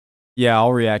Yeah,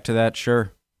 I'll react to that,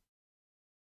 sure.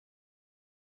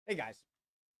 Hey, guys.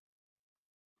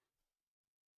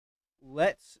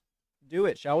 Let's do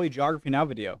it, shall we? Geography Now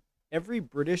video. Every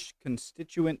British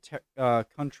constituent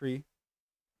country,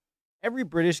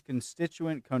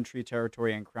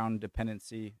 territory, and crown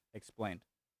dependency explained.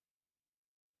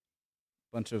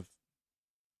 Bunch of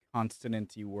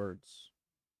consonant-y words.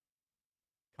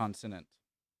 Consonant.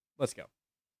 Let's go.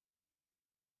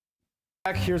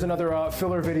 Here's another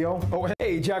filler video. Oh,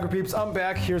 hey, Geography peeps, I'm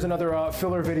back. Here's another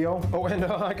filler video. Oh, and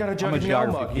I got a Geography Now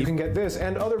mug. You can get this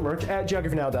and other merch at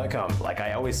geographynow.com. Like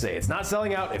I always say, it's not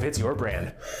selling out if it's your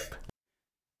brand.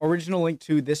 Original link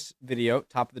to this video,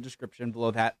 top of the description.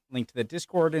 Below that, link to the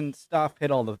Discord and stuff.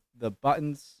 Hit all the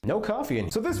buttons. No coffee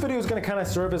in. So this video is going to kind of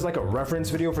serve as like a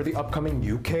reference video for the upcoming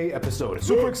UK episode.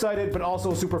 Super excited, but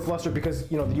also super flustered because,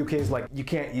 you know, the UK is like, you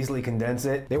can't easily condense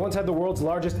it. They once had the world's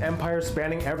largest empire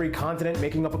spanning every continent,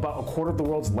 making up about a quarter of the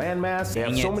world's landmass. They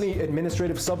have so many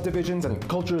administrative subdivisions and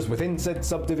cultures within said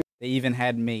subdivisions. They even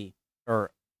had me.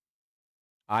 Or,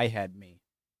 I had me.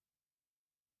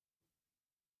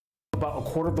 About a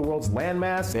quarter of the world's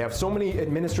landmass. They have so many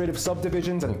administrative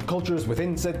subdivisions and cultures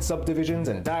within said subdivisions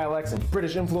and dialects and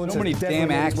British influence. So many damn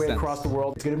accents way across the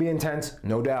world. It's gonna be intense,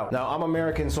 no doubt. Now, I'm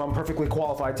American, so I'm perfectly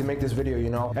qualified to make this video,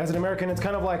 you know. As an American, it's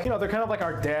kind of like, you know, they're kind of like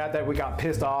our dad that we got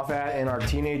pissed off at in our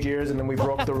teenage years, and then we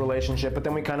broke the relationship, but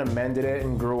then we kind of mended it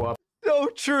and grew up. So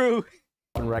true.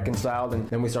 And reconciled, and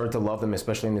then we started to love them,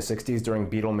 especially in the 60s during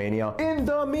Beatlemania. In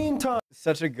the meantime.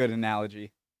 Such a good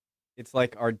analogy. It's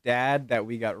like our dad that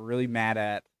we got really mad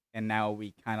at, and now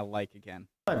we kind of like again.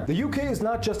 The UK is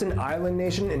not just an island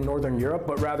nation in Northern Europe,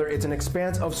 but rather it's an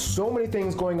expanse of so many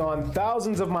things going on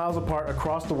thousands of miles apart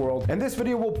across the world. And this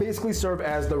video will basically serve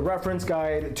as the reference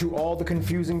guide to all the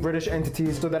confusing British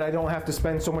entities so that I don't have to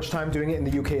spend so much time doing it in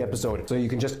the UK episode. So you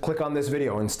can just click on this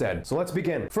video instead. So let's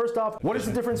begin. First off, what is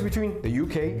the difference between the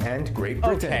UK and Great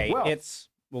Britain? Okay, well,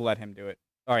 we'll let him do it.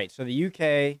 All right, so the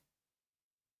UK...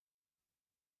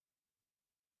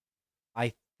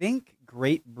 I think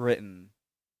Great Britain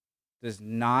does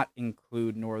not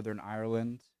include Northern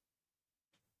Ireland,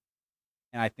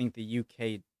 and I think the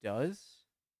UK does.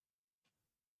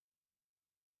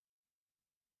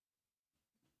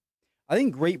 I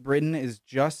think Great Britain is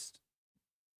just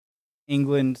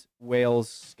England, Wales,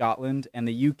 Scotland, and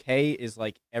the UK is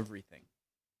like everything.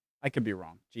 I could be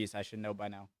wrong. Jeez, I should know by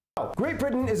now. Great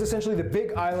Britain is essentially the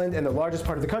big island and the largest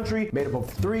part of the country, made up of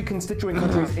 3 constituent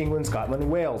countries, England, Scotland,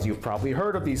 and Wales. You've probably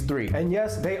heard of these 3. And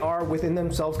yes, they are within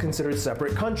themselves considered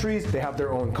separate countries. They have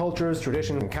their own cultures,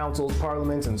 traditions, and councils,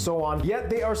 parliaments, and so on. Yet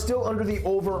they are still under the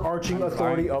overarching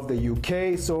authority of the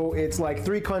UK, so it's like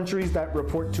 3 countries that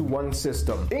report to one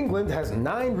system. England has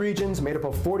 9 regions made up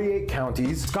of 48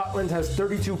 counties. Scotland has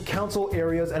 32 council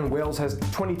areas, and Wales has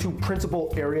 22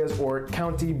 principal areas or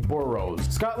county boroughs.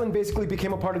 Scotland basically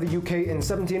became a part of the UK in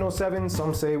 1707.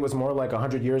 Some say it was more like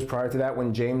 100 years prior to that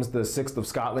when James VI of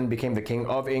Scotland became the King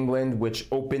of England, which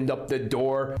opened up the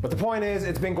door. But the point is,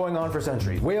 it's been going on for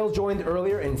centuries. Wales joined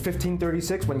earlier in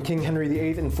 1536 when King Henry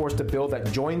VIII enforced a bill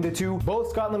that joined the two.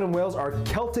 Both Scotland and Wales are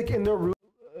Celtic in their roots.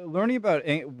 Learning about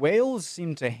Wales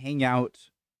seemed to hang out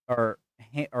or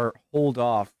hold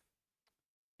off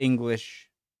English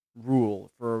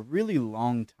rule for a really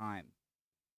long time.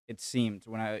 It seemed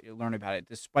when I learned about it,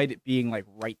 despite it being like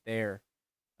right there.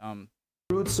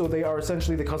 So they are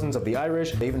essentially the cousins of the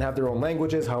Irish. They even have their own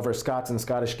languages. However, Scots and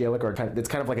Scottish Gaelic are it's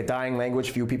kind of like a dying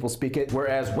language. Few people speak it.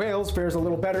 Whereas Wales fares a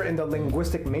little better in the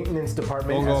linguistic maintenance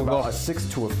department, as about a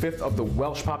 1/6 to a 5th of the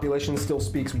Welsh population still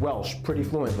speaks Welsh pretty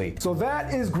fluently. So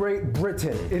that is Great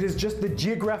Britain. It is just the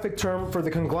geographic term for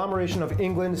the conglomeration of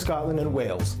England, Scotland, and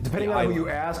Wales. Depending on who you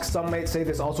ask, some might say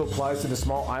this also applies to the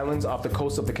small islands off the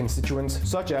coast of the constituents,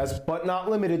 such as, but not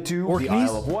limited to, the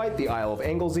Isle of Wight, the Isle of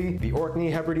Anglesey, the Orkney,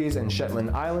 Hebrides, and Shetland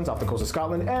Islands off the coast of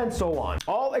Scotland, and so on.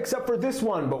 All except for this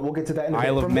one, but we'll get to that in a bit.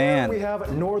 Isle of Man. There we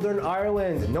have Northern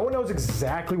Ireland. No one knows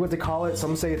exactly what to call it.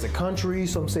 Some say it's a country,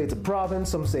 some say it's a province,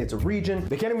 some say it's a region.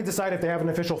 They can't even decide if they have an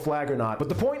official flag or not. But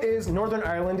the point is, Northern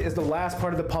Ireland is the last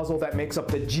part of the puzzle that makes up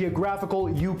the geographical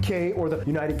UK, or the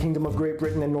United Kingdom of Great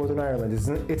Britain and Northern Ireland.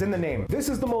 It's in the name. This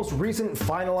is the most recent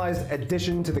finalized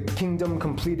addition to the kingdom,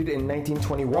 completed in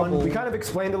 1921. We kind of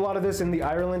explained a lot of this in the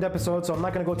Ireland episode, so I'm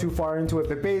not going to go too far into it,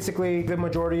 but basically, the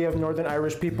majority of Northern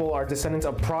Irish people are descendants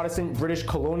of Protestant British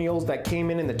colonials that came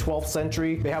in the 12th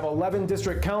century. They have 11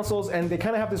 district councils, and they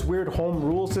kind of have this weird home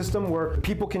rule system where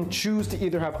people can choose to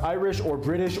either have Irish or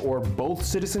British or both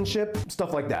citizenship,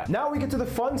 stuff like that. Now we get to the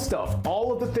fun stuff,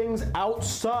 all of the things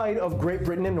outside of Great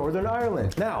Britain and Northern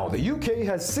Ireland. Now, the UK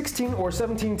has 16 or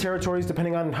 17 territories,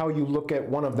 depending on how you look at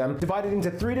one of them, divided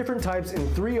into 3 different types in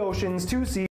 3 oceans, 2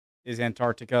 seas, Is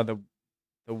Antarctica the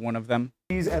one of them?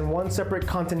 And one separate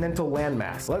continental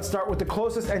landmass. Let's start with the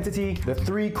closest entity, the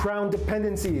three crown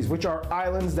dependencies, which are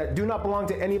islands that do not belong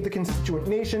to any of the constituent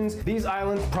nations. These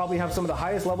islands probably have some of the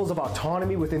highest levels of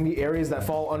autonomy within the areas that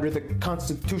fall under the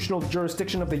constitutional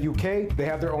jurisdiction of the UK. They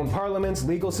have their own parliaments,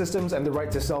 legal systems, and the right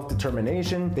to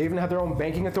self-determination. They even have their own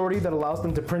banking authority that allows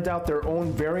them to print out their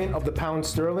own variant of the pound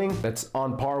sterling that's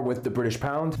on par with the British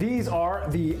pound. These are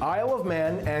the Isle of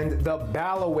Man and the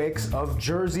bailiwicks of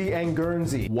Jersey and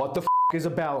Guernsey. What the is a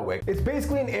bailiwick? It's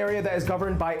basically an area that is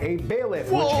governed by a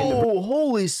bailiff, which in the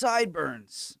holy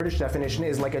sideburns. British definition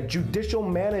is like a judicial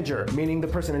manager, meaning the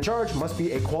person in charge must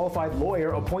be a qualified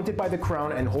lawyer appointed by the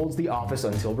crown and holds the office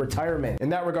until retirement. In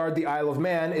that regard, the Isle of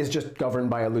Man is just governed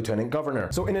by a lieutenant governor.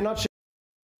 So in a nutshell,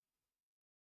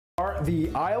 are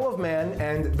the Isle of Man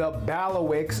and the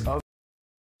bailiwicks of...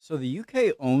 So the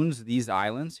UK owns these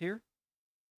islands here?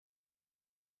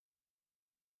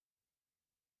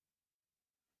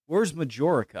 Where's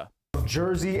Majorca?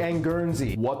 Jersey and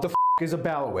Guernsey. What the is a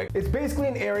bailiwick? It's basically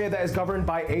an area that is governed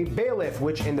by a bailiff,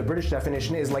 which in the British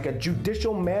definition is like a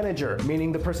judicial manager,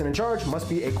 meaning the person in charge must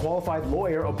be a qualified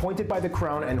lawyer appointed by the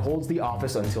crown and holds the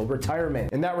office until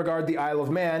retirement. In that regard, the Isle of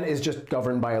Man is just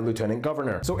governed by a lieutenant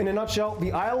governor. So in a nutshell,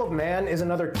 the Isle of Man is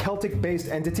another Celtic-based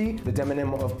entity. The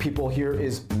demonym of people here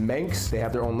is Manx. They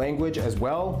have their own language as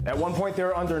well. At one point, they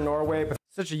were under Norway, but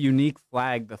such a unique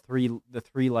flag, the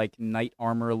three like knight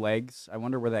armor legs. I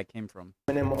wonder where that came from.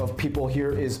 The name of people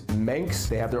here is Manx.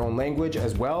 They have their own language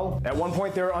as well. At one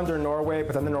point they were under Norway,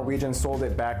 but then the Norwegians sold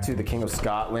it back to the King of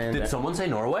Scotland. Did someone say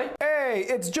Norway? Hey,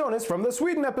 it's Jonas from the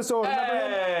Sweden episode. Remember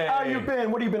him? How you been?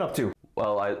 What have you been up to?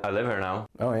 Well, I live here now.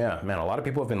 Oh yeah, man, a lot of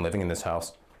people have been living in this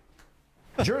house.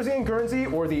 Jersey and Guernsey,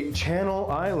 or the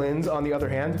Channel Islands, on the other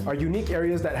hand, are unique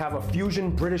areas that have a fusion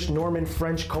British, Norman,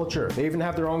 French culture. They even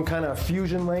have their own kind of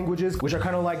fusion languages, which are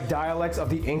kind of like dialects of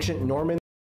the ancient Norman.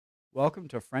 Welcome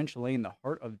to French Lane, the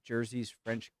heart of Jersey's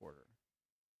French Quarter.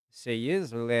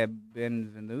 Soyez les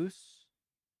bienvenus,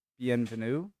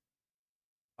 bienvenue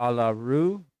à la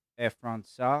rue et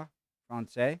français,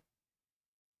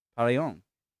 parlons.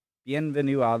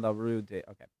 Bienvenue à la rue de...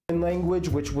 Okay. Language,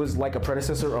 which was like a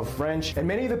predecessor of French, and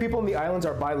many of the people in the islands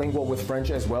are bilingual with French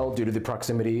as well due to the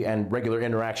proximity and regular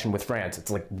interaction with France.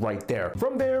 It's like right there.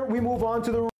 From there, we move on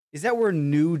to the... Is that where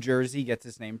New Jersey gets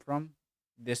its name from?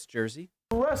 This Jersey?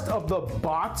 Rest of the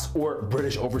BOTS, or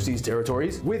British Overseas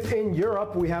Territories. Within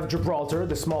Europe, we have Gibraltar,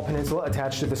 the small peninsula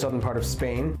attached to the southern part of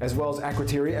Spain, as well as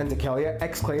Akrotiri and Dhekelia,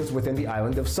 exclaves within the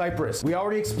island of Cyprus. We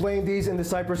already explained these in the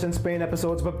Cyprus and Spain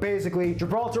episodes, but basically,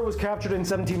 Gibraltar was captured in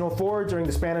 1704 during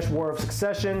the Spanish War of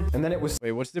Succession, and then it was...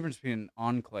 Wait, what's the difference between an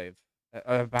enclave?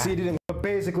 Seated in... But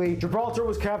basically, Gibraltar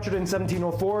was captured in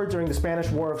 1704 during the Spanish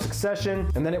War of Succession,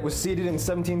 and then it was ceded in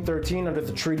 1713 under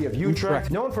the Treaty of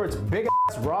Utrecht, known for its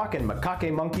big-ass rock and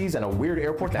macaque monkeys and a weird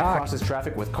airport that crosses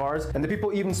traffic with cars, and the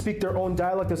people even speak their own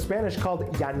dialect of Spanish called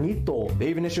Llanito. They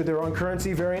even issued their own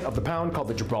currency variant of the pound called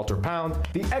the Gibraltar pound.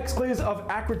 The exclaves of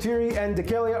Akrotiri and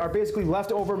Dhekelia are basically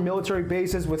leftover military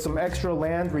bases with some extra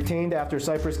land retained after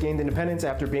Cyprus gained independence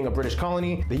after being a British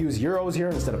colony. They use euros here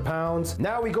instead of pounds.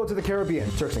 Now we go to the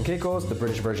Caribbean, Turks and Caicos, the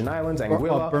British Virgin Islands,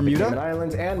 Anguilla, Bermuda, the Cayman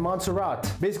Islands, and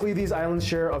Montserrat. Basically, these islands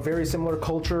share a very similar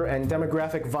culture and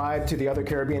demographic vibe to the other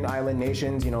Caribbean island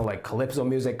nations, you know, like calypso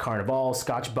music, carnival,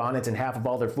 Scotch bonnets, and half of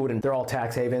all their food, and they're all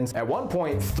tax havens. At one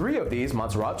point, 3 of these,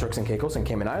 Montserrat, Turks and Caicos, and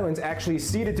Cayman Islands, actually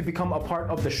ceded to become a part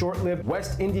of the short-lived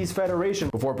West Indies Federation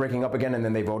before breaking up again, and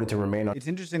then they voted to remain on. It's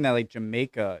interesting that like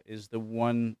Jamaica is the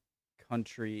one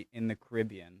country in the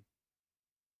Caribbean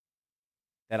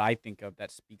that I think of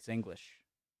that speaks English.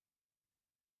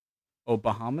 Oh,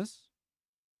 Bahamas?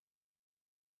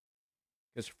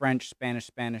 Because French, Spanish,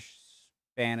 Spanish,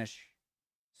 Spanish,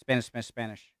 Spanish, Spanish,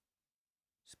 Spanish,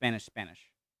 Spanish, Spanish.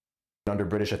 Under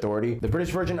British authority. The British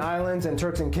Virgin Islands and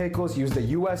Turks and Caicos use the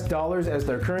US dollars as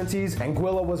their currencies.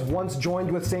 Anguilla was once joined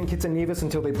with St. Kitts and Nevis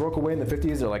until they broke away in the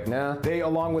 50s. They're like, nah. They,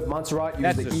 along with Montserrat,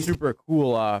 use the East... super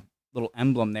cool little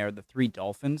emblem there, the 3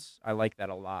 dolphins. I like that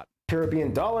a lot.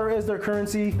 Caribbean dollar as their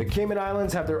currency. The Cayman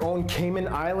Islands have their own Cayman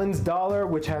Islands dollar,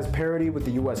 which has parity with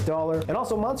the US dollar. And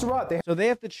also Montserrat, so they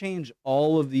have to change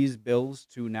all of these bills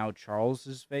to now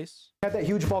Charles's face? Had that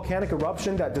huge volcanic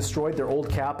eruption that destroyed their old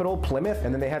capital, Plymouth,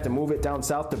 and then they had to move it down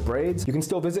south to Braids. You can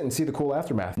still visit and see the cool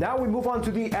aftermath. Now we move on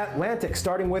to the Atlantic,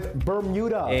 starting with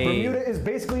Bermuda. Hey. Bermuda is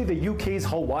basically the UK's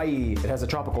Hawaii. It has a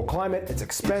tropical climate, it's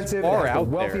expensive, it has the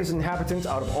wealthiest inhabitants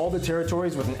out of all the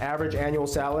territories with an average annual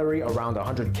salary around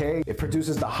 100K. It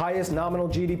produces the highest nominal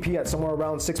GDP at somewhere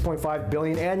around 6.5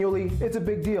 billion annually. It's a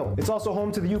big deal. It's also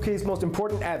home to the UK's most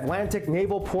important Atlantic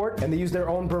naval port, and they use their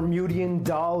own Bermudian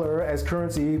dollar as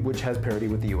currency, which has has parity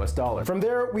with the US dollar. From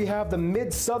there, we have the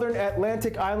mid-southern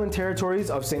Atlantic island territories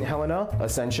of St. Helena,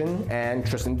 Ascension, and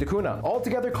Tristan da Cunha.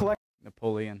 Altogether,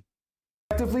 Napoleon.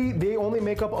 collectively, they only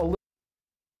make up a little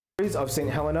of St.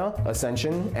 Helena,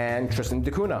 Ascension, and Tristan da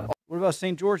Cunha. What about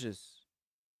St. George's?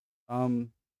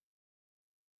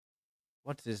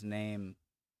 What's his name?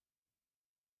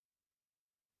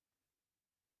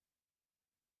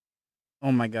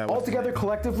 Oh my God. Altogether,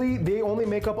 collectively, they only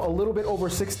make up a little bit over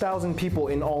 6,000 people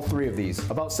in all three of these,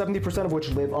 about 70% of which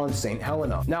live on St.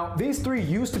 Helena. Now, these three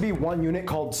used to be one unit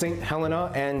called St.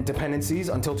 Helena and dependencies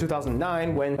until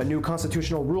 2009, when a new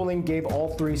constitutional ruling gave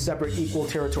all three separate equal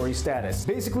territory status.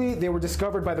 Basically, they were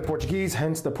discovered by the Portuguese,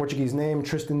 hence the Portuguese name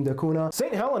Tristan da Cunha.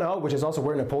 St. Helena, which is also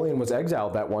where Napoleon was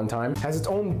exiled that one time, has its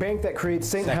own bank that creates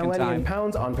St. Helenian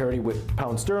pounds on parity with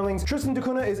pound sterlings. Tristan da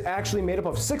Cunha is actually made up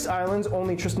of 6 islands.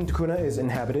 Only Tristan da Cunha is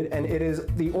inhabited, and it is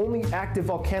the only active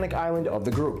volcanic island of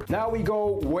the group. Now we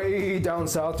go way down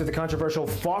south to the controversial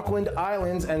Falkland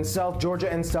Islands and South Georgia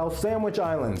and South Sandwich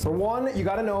Islands. For one, you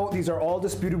gotta know these are all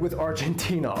disputed with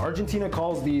Argentina. Argentina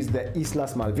calls these the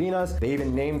Islas Malvinas. They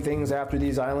even name things after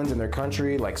these islands in their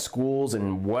country, like schools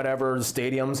and whatever,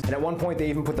 stadiums. And at one point, they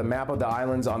even put the map of the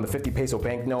islands on the 50 peso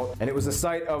banknote. And it was the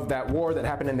site of that war that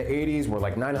happened in the 80s where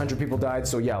like 900 people died.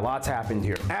 So yeah, lots happened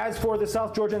here. As for the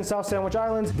South Georgia and South Sandwich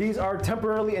Islands, these are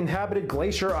temporarily inhabited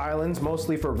glacier islands,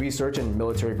 mostly for research and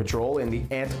military patrol in the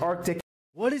Antarctic.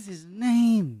 What is his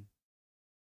name?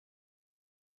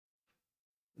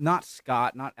 Not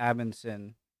Scott, not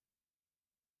Abinson.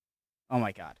 Oh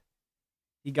my God.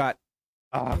 He got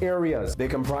areas. They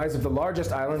comprise of the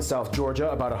largest island, South Georgia,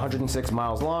 about 106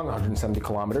 miles long, 170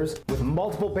 kilometers, with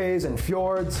multiple bays and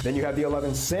fjords. Then you have the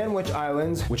 11 Sandwich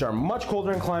Islands, which are much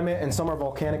colder in climate and some are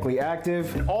volcanically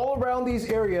active. And all around these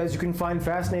areas, you can find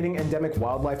fascinating endemic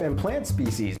wildlife and plant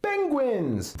species.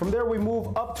 Penguins! From there, we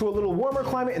move up to a little warmer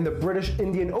climate in the British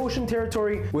Indian Ocean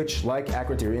Territory, which, like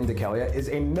Akrotiri and Deucalion, is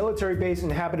a military base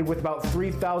inhabited with about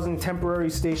 3,000 temporary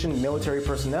stationed military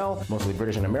personnel, mostly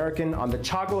British and American, on the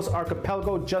Chagos Archipelago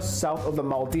just south of the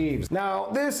Maldives. Now,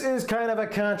 this is kind of a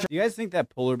Do you guys think that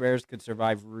polar bears could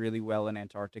survive really well in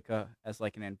Antarctica as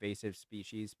like an invasive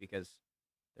species because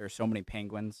there are so many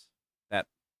penguins that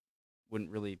wouldn't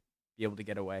really be able to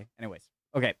get away? Anyways,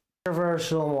 okay.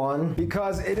 Controversial one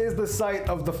because it is the site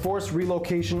of the forced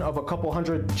relocation of a couple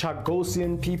hundred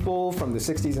Chagosian people from the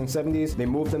 60s and 70s. They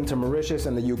moved them to Mauritius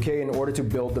and the UK in order to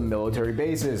build the military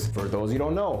bases. For those you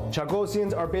don't know,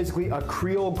 Chagosians are basically a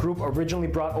Creole group originally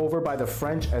brought over by the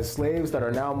French as slaves that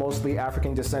are now mostly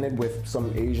African descended with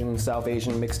some Asian, South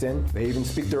Asian mixed in. They even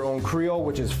speak their own Creole,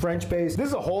 which is French based. This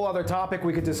is a whole other topic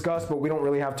we could discuss, but we don't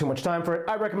really have too much time for it.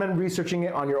 I recommend researching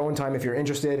it on your own time if you're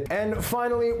interested. And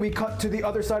finally, we cut to the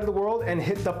other side of the world and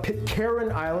hit the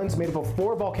Pitcairn Islands, made up of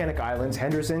 4 volcanic islands,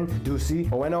 Henderson, Ducie,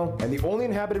 Oeno, and the only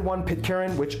inhabited one,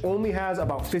 Pitcairn, which only has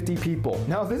about 50 people.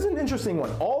 Now, this is an interesting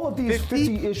one. All of these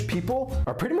 50-ish people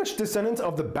are pretty much descendants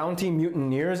of the Bounty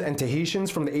mutineers and Tahitians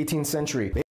from the 18th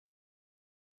century.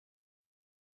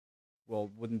 Well,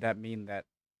 wouldn't that mean that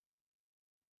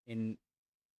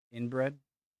inbred?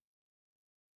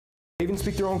 They even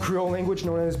speak their own Creole language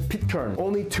known as Pitcairn.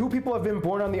 Only 2 people have been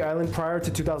born on the island prior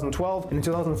to 2012, and in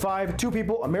 2005, 2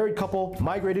 people, a married couple,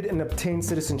 migrated and obtained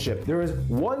citizenship. There is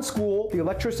 1 school. The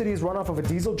electricity is run off of a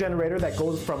diesel generator that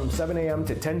goes from 7 a.m.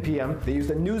 to 10 p.m. They use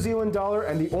the New Zealand dollar,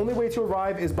 and the only way to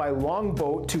arrive is by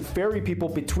longboat to ferry people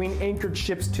between anchored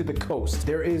ships to the coast.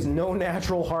 There is no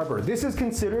natural harbor. This is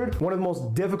considered one of the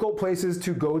most difficult places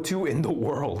to go to in the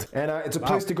world. And it's a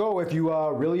place to go if you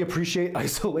really appreciate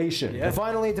isolation. Yeah. And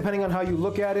finally, depending on how you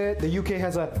look at it, the UK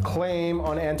has a claim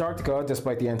on Antarctica,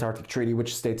 despite the Antarctic Treaty,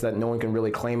 which states that no one can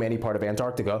really claim any part of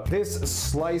Antarctica. This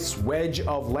slice wedge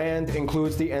of land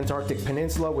includes the Antarctic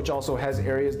Peninsula, which also has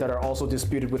areas that are also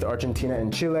disputed with Argentina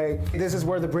and Chile. This is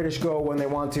where the British go when they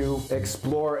want to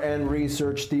explore and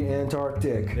research the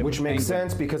Antarctic, which makes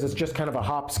sense because it's just kind of a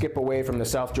hop, skip away from the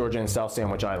South Georgia and South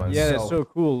Sandwich Islands. Yeah, that's so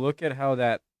cool. Look at how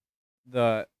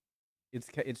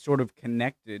it's sort of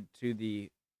connected to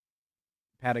the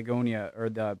Patagonia or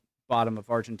the bottom of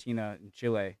Argentina and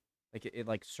Chile. Like it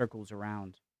like circles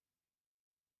around.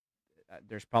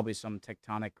 There's probably some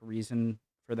tectonic reason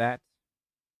for that.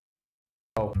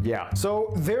 Oh, yeah.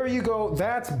 So there you go.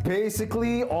 That's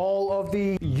basically all of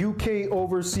the UK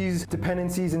overseas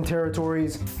dependencies and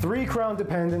territories. 3 crown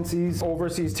dependencies,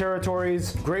 overseas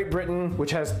territories, Great Britain,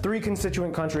 which has 3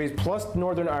 constituent countries, plus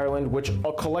Northern Ireland, which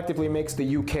collectively makes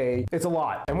the UK. It's a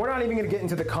lot. And we're not even going to get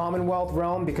into the Commonwealth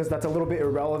realm because that's a little bit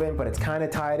irrelevant, but it's kind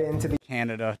of tied into the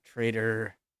Canada,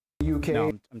 traitor. UK.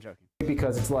 No, I'm joking.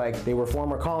 because it's like they were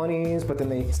former colonies, but then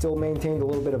they still maintained a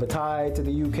little bit of a tie to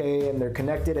the UK, and they're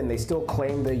connected, and they still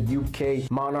claim the UK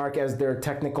monarch as their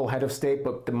technical head of state,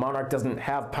 but the monarch doesn't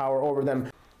have power over them.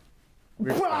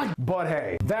 But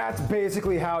hey, that's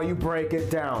basically how you break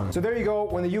it down. So there you go.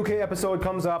 When the UK episode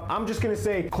comes up, I'm just gonna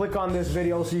say click on this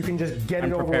video so you can just get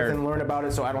it over with and learn about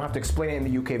it, so I don't have to explain it in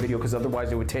the UK video, because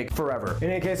otherwise it would take forever. In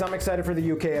any case, I'm excited for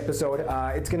the UK episode.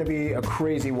 It's gonna be a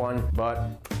crazy one, but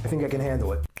I think I can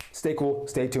handle it. Stay cool,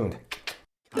 stay tuned.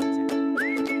 Hope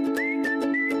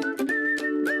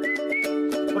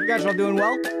you guys are all doing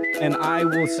well, and I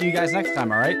will see you guys next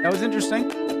time, all right? That was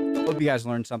interesting. Hope you guys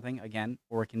learned something again,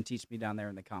 or can teach me down there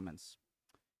in the comments.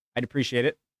 I'd appreciate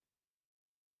it.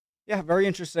 Yeah, very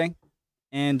interesting.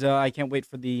 And I can't wait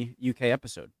for the UK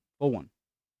episode. Full one.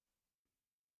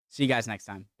 See you guys next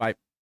time. Bye.